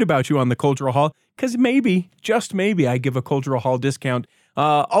 I heard about you on the Cultural Hall, because maybe, just maybe, I give a Cultural Hall discount.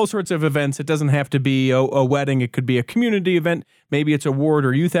 All sorts of events. It doesn't have to be a wedding. It could be a community event. Maybe it's a ward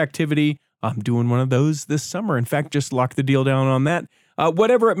or youth activity. I'm doing one of those this summer. In fact, just locked the deal down on that.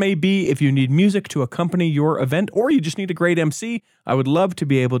 Whatever it may be, if you need music to accompany your event, or you just need a great MC, I would love to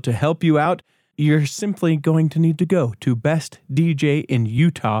be able to help you out. You're simply going to need to go to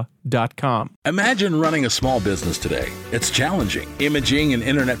bestdjinutah.com. Imagine running a small business today. It's challenging. Imaging and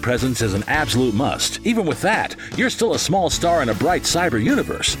internet presence is an absolute must. Even with that, you're still a small star in a bright cyber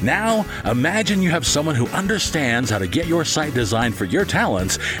universe. Now, imagine you have someone who understands how to get your site designed for your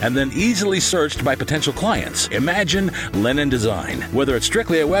talents and then easily searched by potential clients. Imagine Lennon Design. Whether it's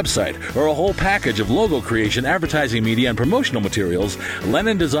strictly a website or a whole package of logo creation, advertising media, and promotional materials,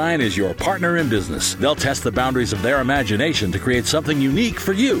 Lennon Design is your partner in business. They'll test the boundaries of their imagination to create something unique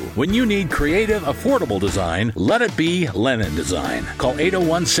for you. When you need creative, affordable design, let it be Lennon Design. Call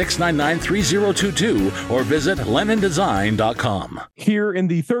 801-699-3022 or visit LennonDesign.com. Here in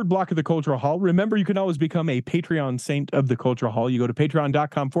the third block of the Cultural Hall, remember you can always become a Patreon saint of the Cultural Hall. You go to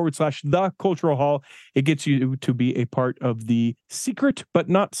patreon.com/the Cultural Hall. It gets you to be a part of the secret but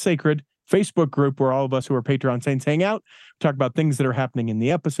not sacred Facebook group where all of us who are Patreon saints hang out, talk about things that are happening in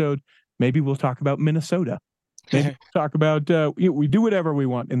the episode. Maybe we'll talk about Minnesota. Maybe talk about, we do whatever we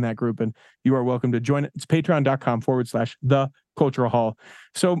want in that group, and you are welcome to join it. It's patreon.com/the Cultural Hall.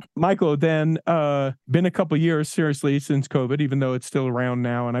 So, Michael, then been a couple years, seriously, since COVID, even though it's still around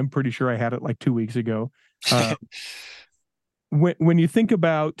now, and I'm pretty sure I had it like 2 weeks ago. When you think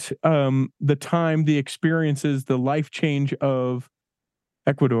about the time, the experiences, the life change of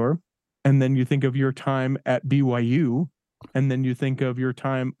Ecuador, and then you think of your time at BYU, and then you think of your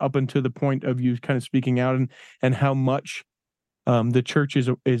time up until the point of you kind of speaking out, and how much the church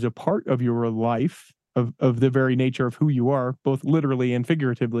is a part of your life, of the very nature of who you are, both literally and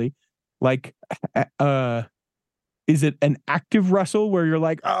figuratively. Like, is it an active wrestle where you're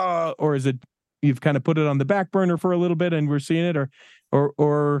like, oh, or is it you've kind of put it on the back burner for a little bit and we're seeing it,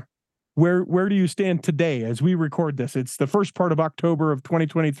 or where do you stand today as we record this? It's the first part of October of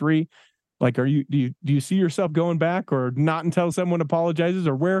 2023. Like, do you see yourself going back, or not until someone apologizes,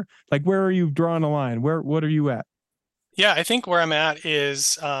 or where are you drawing a line? What are you at? Yeah, I think where I'm at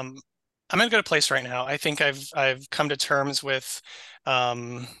is I'm in a good place right now. I think I've come to terms with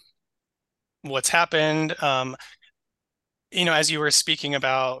what's happened. As you were speaking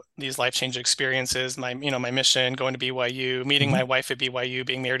about these life-changing experiences, my mission, going to BYU, meeting my wife at BYU,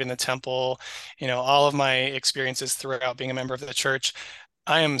 being married in the temple, all of my experiences throughout being a member of the church.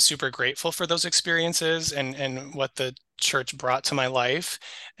 I am super grateful for those experiences and what the church brought to my life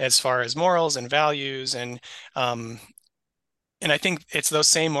as far as morals and values. And I think it's those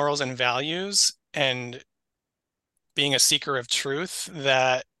same morals and values and being a seeker of truth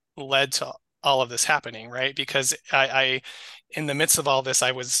that led to all of this happening, right? Because I in the midst of all this,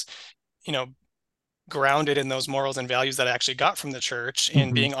 I was, grounded in those morals and values that I actually got from the church,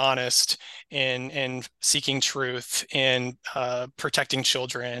 in being honest, in seeking truth, in protecting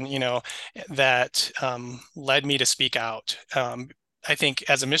children, that led me to speak out. I think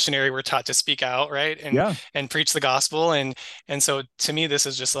as a missionary, we're taught to speak out, right? And preach the gospel. And so to me, this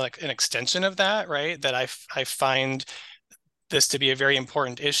is just like an extension of that, right? That I find this to be a very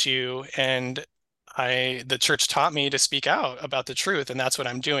important issue. And the church taught me to speak out about the truth, and that's what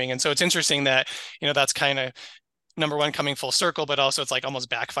I'm doing. And so it's interesting that, that's kind of number one, coming full circle, but also it's like almost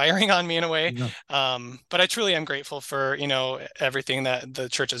backfiring on me in a way. Yeah. But I truly am grateful for, everything that the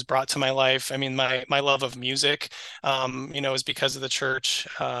church has brought to my life. I mean, my love of music, is because of the church.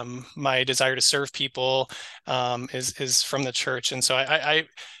 My desire to serve people, is from the church. And so I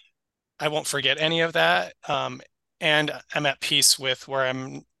won't forget any of that. And I'm at peace with where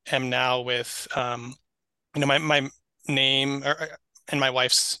am now with, my name and my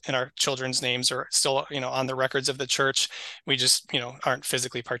wife's and our children's names are still, on the records of the church. We just, aren't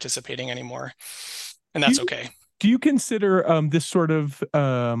physically participating anymore, and that's okay. Do you consider this sort of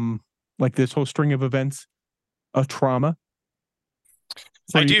like this whole string of events a trauma?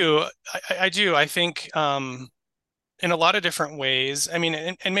 I do. I think in a lot of different ways. I mean,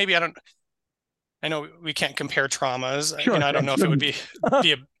 and maybe I know we can't compare traumas. Sure, I don't know if it would be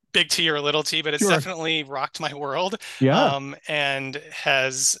a big T or a little T, but it's definitely rocked my world. Yeah. And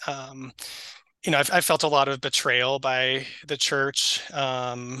has, I've felt a lot of betrayal by the church.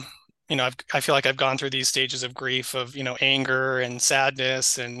 I feel like I've gone through these stages of grief of, anger and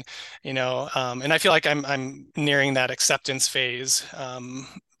sadness, and, and I feel like I'm nearing that acceptance phase.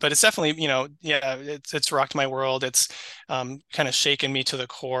 But it's definitely, it's rocked my world. It's kind of shaken me to the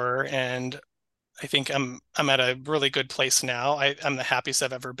core, and I think I'm at a really good place now. I'm the happiest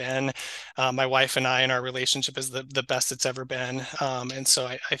I've ever been. My wife and I, and our relationship is the best it's ever been. And so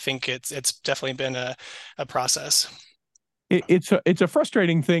I think it's definitely been a process. It's a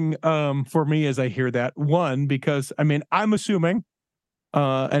frustrating thing for me as I hear that. One, because I mean, I'm assuming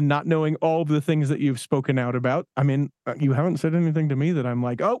and not knowing all of the things that you've spoken out about. I mean, you haven't said anything to me that I'm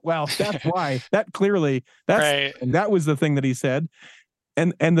like, oh, well, that's why. That clearly, right. That was the thing that he said.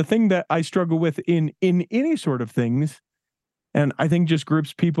 And the thing that I struggle with in any sort of things, and I think just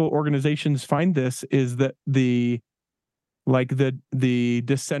groups, people, organizations find this, is that the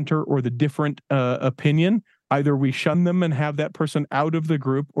dissenter or the different opinion, either we shun them and have that person out of the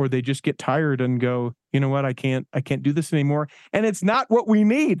group, or they just get tired and go, you know what, I can't do this anymore. And it's not what we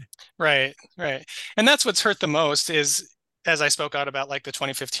need. Right. And that's what's hurt the most is, as I spoke out about, like the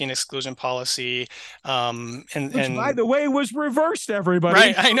 2015 exclusion policy, which, by the way, was reversed, everybody.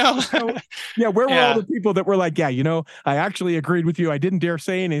 Right, I know. So, yeah, where were all the people that were like, yeah, I actually agreed with you. I didn't dare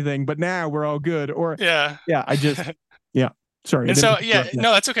say anything, but now we're all good. Or I just, sorry. And so,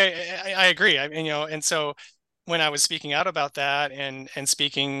 no, that's okay. I agree. I mean, and so when I was speaking out about that and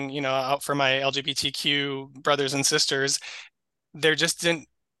speaking, out for my LGBTQ brothers and sisters, there just didn't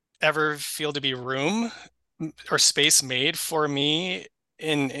ever feel to be room or space made for me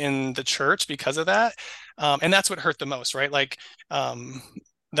in the church because of that. And that's what hurt the most, right? Like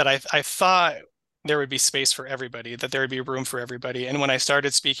that I thought there would be space for everybody, that there would be room for everybody. And when I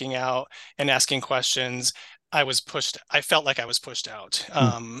started speaking out and asking questions, I felt like I was pushed out.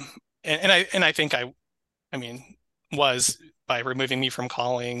 And I think I mean, was by removing me from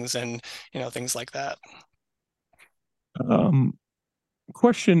callings and, things like that.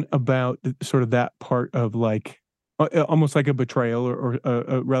 Question about sort of that part of like almost like a betrayal or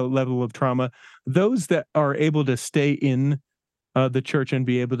a level of trauma. Those that are able to stay in the church and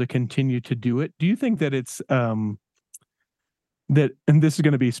be able to continue to do it, do you think that it's that, and this is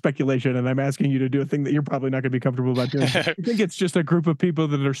going to be speculation, and I'm asking you to do a thing that you're probably not going to be comfortable about doing. I think it's just a group of people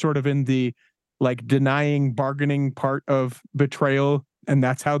that are sort of in the like denying, bargaining part of betrayal, and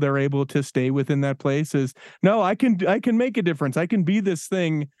that's how they're able to stay within that place. Is no, I can make a difference. I can be this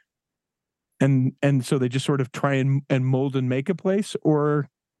thing, and so they just sort of try and mold and make a place, or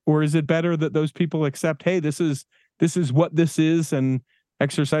is it better that those people accept, hey, this is what this is, and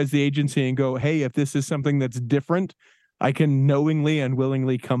exercise the agency and go, hey, if this is something that's different, I can knowingly and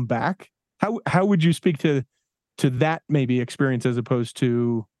willingly come back. How would you speak to that maybe experience as opposed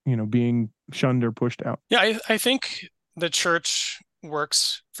to, being shunned or pushed out? Yeah, I think the church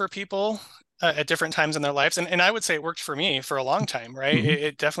works for people at different times in their lives. And I would say it worked for me for a long time, right? Mm-hmm.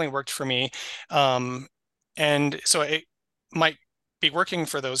 It definitely worked for me. And so it might be working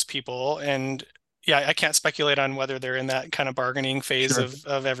for those people. And yeah, I can't speculate on whether they're in that kind of bargaining phase Sure.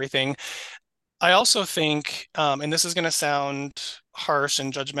 of everything. I also think, and this is going to sound harsh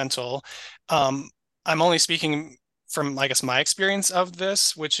and judgmental, I'm only speaking from, I guess, my experience of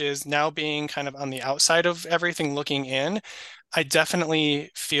this, which is now being kind of on the outside of everything looking in. I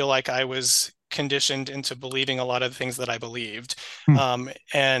definitely feel like I was conditioned into believing a lot of the things that I believed.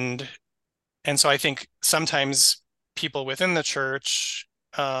 And so I think sometimes people within the church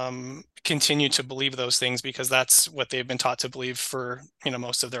continue to believe those things because that's what they've been taught to believe for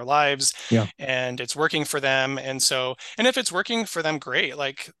most of their lives. Yeah. And it's working for them. And if it's working for them, great.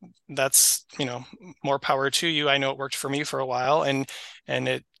 Like that's more power to you. I know it worked for me for a while, and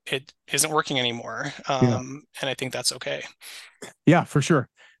it isn't working anymore. And I think that's okay. Yeah, for sure.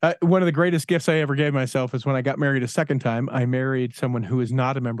 One of the greatest gifts I ever gave myself is when I got married a second time. I married someone who is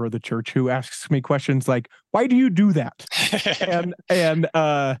not a member of the church, who asks me questions like, "Why do you do that?" and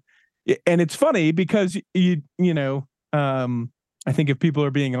it's funny because I think if people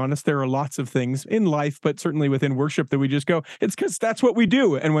are being honest, there are lots of things in life, but certainly within worship, that we just go, it's because that's what we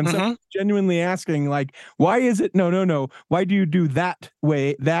do. And when someone's genuinely asking, like, why is it? No. Why do you do that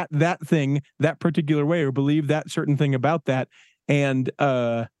way, that thing, that particular way, or believe that certain thing about that? And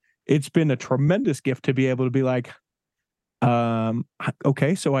it's been a tremendous gift to be able to be like,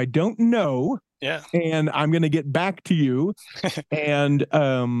 okay, so I don't know. Yeah. And I'm going to get back to you. And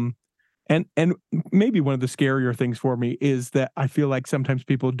maybe one of the scarier things for me is that I feel like sometimes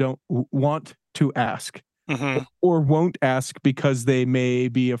people don't want to ask or won't ask because they may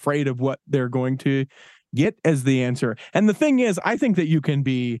be afraid of what they're going to get as the answer. And the thing is, I think that you can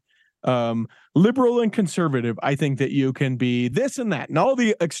be liberal and conservative. I think that you can be this and that and all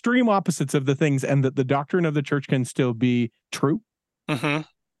the extreme opposites of the things, and that the doctrine of the church can still be true.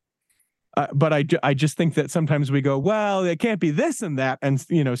 But I just think that sometimes we go, well, it can't be this and that, and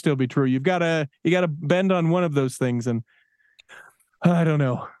still be true. You got to bend on one of those things, and I don't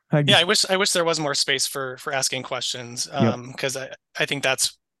know. I wish there was more space for asking questions, because I think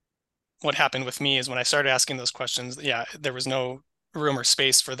that's what happened with me is when I started asking those questions. Yeah, there was no room or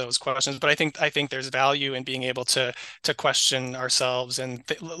space for those questions. But I think there's value in being able to question ourselves and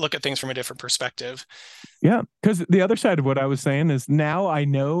look at things from a different perspective. Yeah, because the other side of what I was saying is now I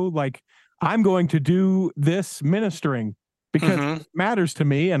know, like, I'm going to do this ministering because it matters to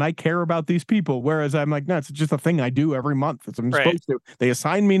me and I care about these people. Whereas I'm like, no, it's just a thing I do every month. I'm supposed to. They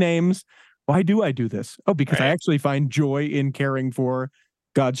assign me names. Why do I do this? Oh, because I actually find joy in caring for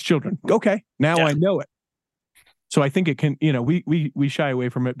God's children. Okay, now I know it. So I think it can, we shy away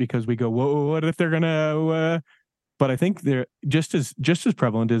from it because we go, whoa, what if they're gonna? But I think they're just as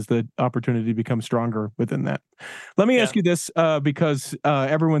prevalent is the opportunity to become stronger within that. Let me ask you this, because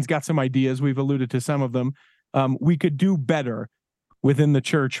everyone's got some ideas. We've alluded to some of them. We could do better within the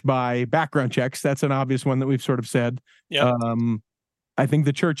church by background checks. That's an obvious one that we've sort of said. Yeah. I think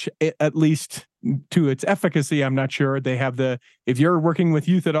the church, at least to its efficacy, I'm not sure. They have if you're working with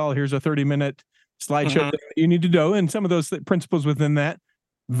youth at all, here's a 30-minute slideshow that you need to do. And some of those principles within that,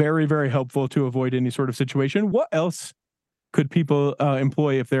 very, very helpful to avoid any sort of situation. What else could people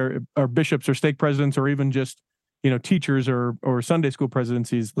employ if there are bishops or stake presidents or even just, teachers or Sunday school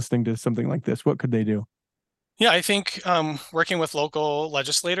presidencies listening to something like this? What could they do? Yeah, I think working with local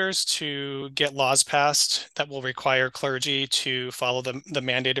legislators to get laws passed that will require clergy to follow the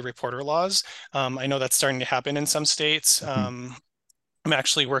mandated reporter laws. I know that's starting to happen in some states. I'm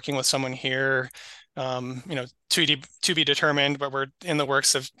actually working with someone here, to be determined, but we're in the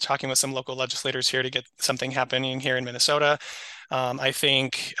works of talking with some local legislators here to get something happening here in Minnesota. I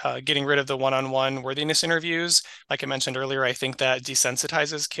think getting rid of the one-on-one worthiness interviews, like I mentioned earlier, I think that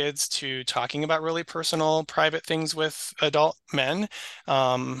desensitizes kids to talking about really personal, private things with adult men.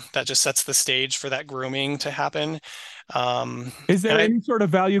 That just sets the stage for that grooming to happen. Is there any sort of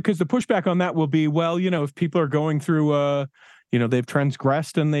value? Because the pushback on that will be, well, if people are going through, they've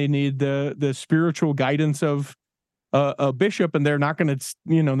transgressed and they need the spiritual guidance of a bishop, and they're not going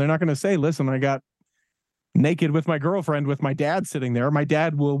to say, listen, I got naked with my girlfriend with my dad sitting there. My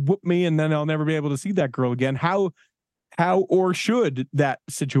dad will whoop me and then I'll never be able to see that girl again. How or should that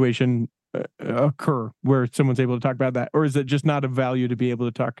situation occur where someone's able to talk about that? Or is it just not of value to be able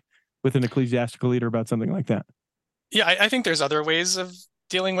to talk with an ecclesiastical leader about something like that? Yeah, I think there's other ways of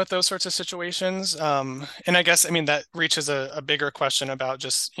dealing with those sorts of situations. And I guess, that reaches a bigger question about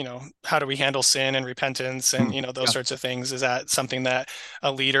just, how do we handle sin and repentance and, those sorts of things. Is that something that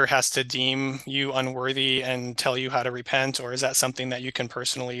a leader has to deem you unworthy and tell you how to repent? Or is that something that you can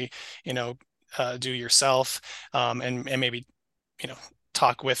personally, do yourself, and maybe,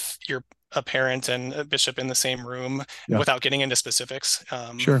 talk with a parent and a bishop in the same room without getting into specifics?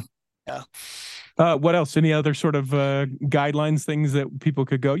 Sure. Yeah. What else? Any other sort of guidelines, things that people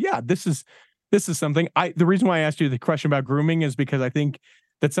could go, yeah, this is something. The reason why I asked you the question about grooming is because I think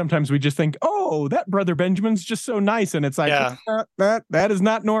that sometimes we just think, oh, that Brother Benjamin's just so nice. And it's like, that is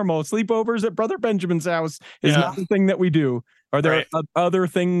not normal. Sleepovers at Brother Benjamin's house is not the thing that we do. Are there other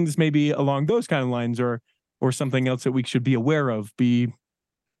things maybe along those kind of lines or something else that we should be aware of, be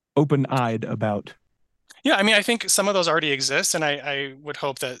open-eyed about? Yeah, I think some of those already exist, and I would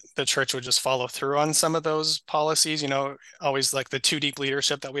hope that the church would just follow through on some of those policies, always like the too deep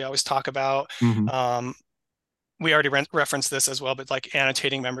leadership that we always talk about. We already referenced this as well, but like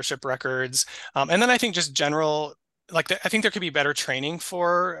annotating membership records. And then I think just general, I think there could be better training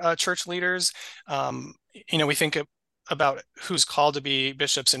for church leaders. We think about who's called to be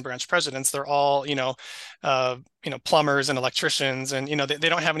bishops and branch presidents. They're all, plumbers and electricians, and, they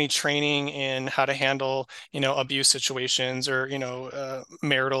don't have any training in how to handle, abuse situations or,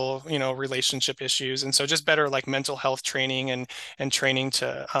 marital, relationship issues. And so just better like mental health training and training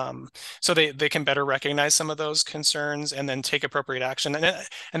to, so they can better recognize some of those concerns and then take appropriate action.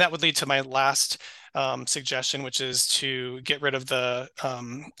 And that would lead to my last suggestion, which is to get rid of the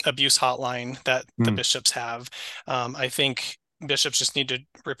abuse hotline that the bishops have. I think bishops just need to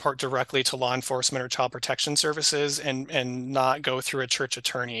report directly to law enforcement or child protection services and not go through a church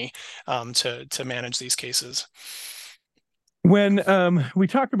attorney to manage these cases. When we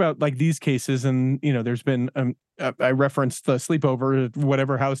talk about like these cases, and there's been I referenced the sleepover at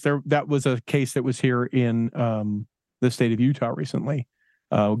whatever house there. That was a case that was here in the state of Utah recently.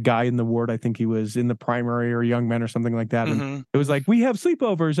 Guy in the ward, I think he was in the primary or young men or something like that. And it was like, we have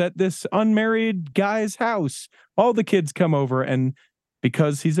sleepovers at this unmarried guy's house. All the kids come over, and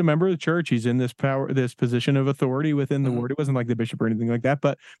because he's a member of the church, he's in this position of authority within the ward. It wasn't like the bishop or anything like that,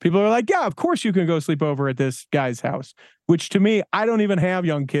 but people are like, yeah, of course you can go sleep over at this guy's house, which to me, I don't even have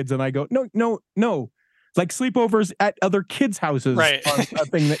young kids. And I go, no. Like sleepovers at other kids' houses are a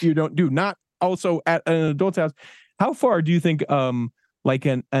thing that you don't do, not also at an adult's house. How far do you think, like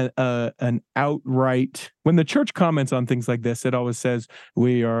an outright, when the church comments on things like this, it always says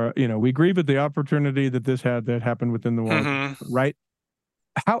we grieve at the opportunity that that happened within the ward, right?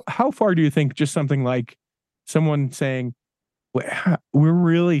 How far do you think just something like someone saying, we're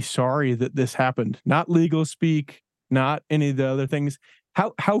really sorry that this happened, not legal speak, not any of the other things,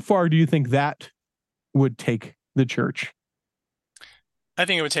 how far do you think that would take the church? I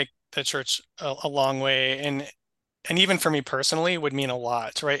think it would take the church a long way, and even for me personally, would mean a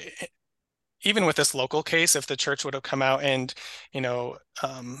lot, right? Even with this local case, if the church would have come out and,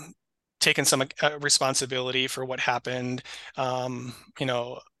 taken some responsibility for what happened,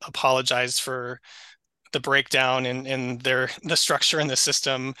 apologized for the breakdown in the structure in the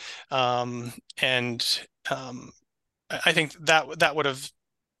system, and I think that would have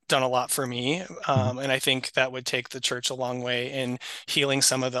done a lot for me, and I think that would take the church a long way in healing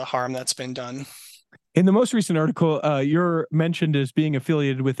some of the harm that's been done. In the most recent article, you're mentioned as being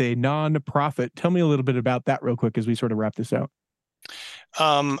affiliated with a nonprofit. Tell me a little bit about that real quick as we sort of wrap this out.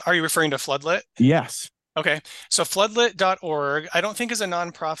 Are you referring to Floodlit? Yes. Okay. So floodlit.org, I don't think is a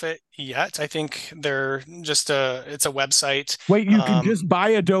nonprofit yet. I think they're just it's a website. Wait, you can just buy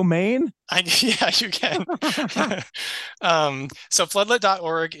a domain? Yeah, you can. So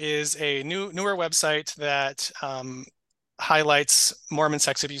floodlit.org is a newer website that highlights Mormon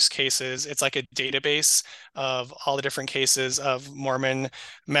sex abuse cases. It's like a database of all the different cases of Mormon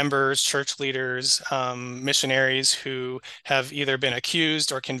members, church leaders, missionaries who have either been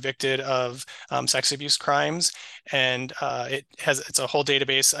accused or convicted of sex abuse crimes. And it's a whole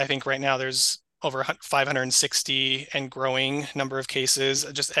database. I think right now there's over 560 and growing number of cases.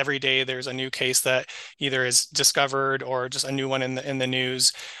 Just every day there's a new case that either is discovered or just a new one in the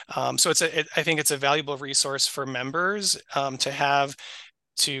news. So I think it's a valuable resource for members to have,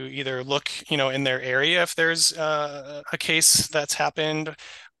 to either look, in their area if there's a case that's happened,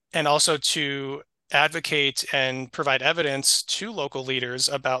 and also to advocate and provide evidence to local leaders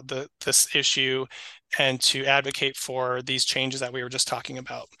about this issue, and to advocate for these changes that we were just talking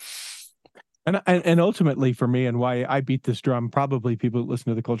about. And ultimately for me, and why I beat this drum, probably people that listen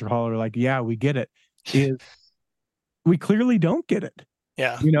to the Culture Hall are like, yeah, we get it, is we clearly don't get it.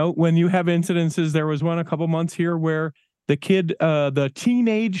 Yeah. When you have incidences, there was one a couple months here where the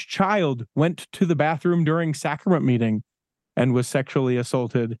teenage child went to the bathroom during sacrament meeting and was sexually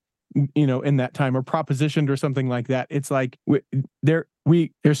assaulted, in that time, or propositioned or something like that. It's like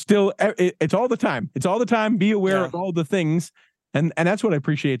there's still, it's all the time. It's all the time. Be aware of all the things. And that's what I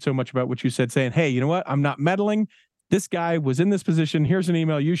appreciate so much about what you said, saying, hey, you know what? I'm not meddling. This guy was in this position. Here's an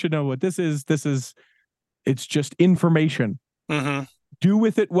email. You should know what this is. It's just information. Mm-hmm. Do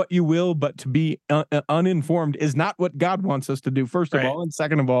with it what you will, but to be uninformed is not what God wants us to do, first of all. And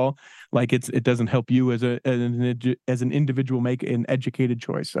second of all, like it doesn't help you as an individual make an educated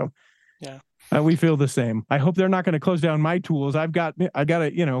choice. So yeah, we feel the same. I hope they're not going to close down my tools. I got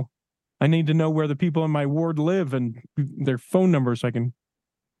to, I need to know where the people in my ward live and their phone numbers so I can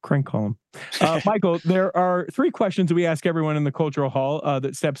crank call them. Michael, there are 3 questions that we ask everyone in the Cultural Hall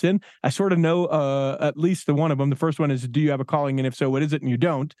that steps in. I sort of know at least the one of them. The first one is, do you have a calling? And if so, what is it? And you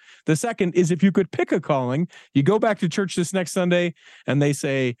don't. The second is, if you could pick a calling, you go back to church this next Sunday and they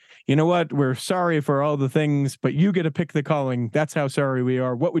say, you know what, we're sorry for all the things, but you get to pick the calling. That's how sorry we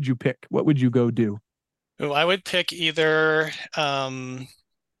are. What would you pick? What would you go do? Oh, I would pick either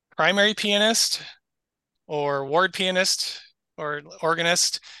primary pianist or ward pianist or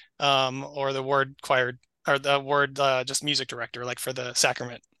organist, or the ward choir, or the ward just music director, like for the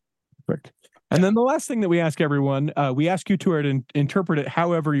sacrament. Perfect. And then the last thing that we ask everyone, we ask you to interpret it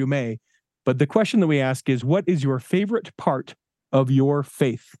however you may, but the question that we ask is, what is your favorite part of your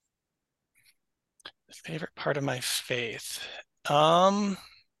faith? The favorite part of my faith? I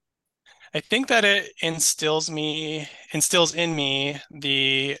think that it instills in me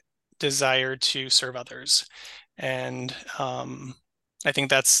the desire to serve others. And I think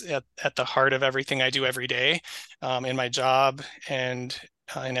that's at the heart of everything I do every day, in my job and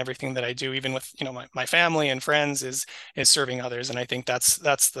in everything that I do, even with my family and friends, is serving others. And I think that's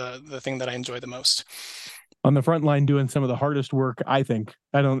the thing that I enjoy the most. On the front line doing some of the hardest work, I think.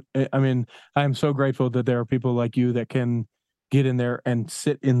 I'm so grateful that there are people like you that can get in there and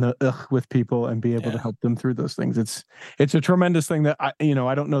sit in the with people and be able to help them through those things. It's a tremendous thing that I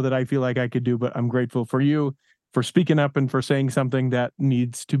don't know that I feel like I could do, but I'm grateful for you for speaking up and for saying something that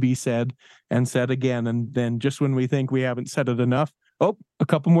needs to be said and said again. And then just when we think we haven't said it enough, a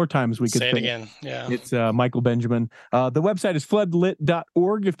couple more times we could say it again. Yeah. It's Michael Benjamin. The website is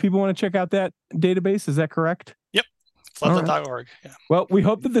floodlit.org if people want to check out that database. Is that correct? Yep. Floodlit.org. Yeah. Well, we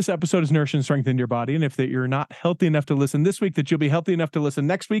hope that this episode has nourished and strengthened your body. And if that you're not healthy enough to listen this week, that you'll be healthy enough to listen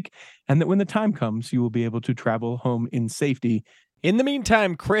next week. And that when the time comes, you will be able to travel home in safety. In the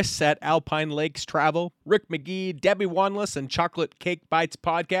meantime, Chris at Alpine Lakes Travel, Rick McGee, Debbie Wanless, and Chocolate Cake Bites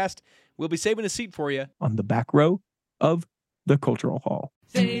Podcast will be saving a seat for you on the back row of the Cultural Hall.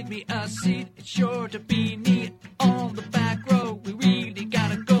 Save me a seat, it's sure to be neat on the back row.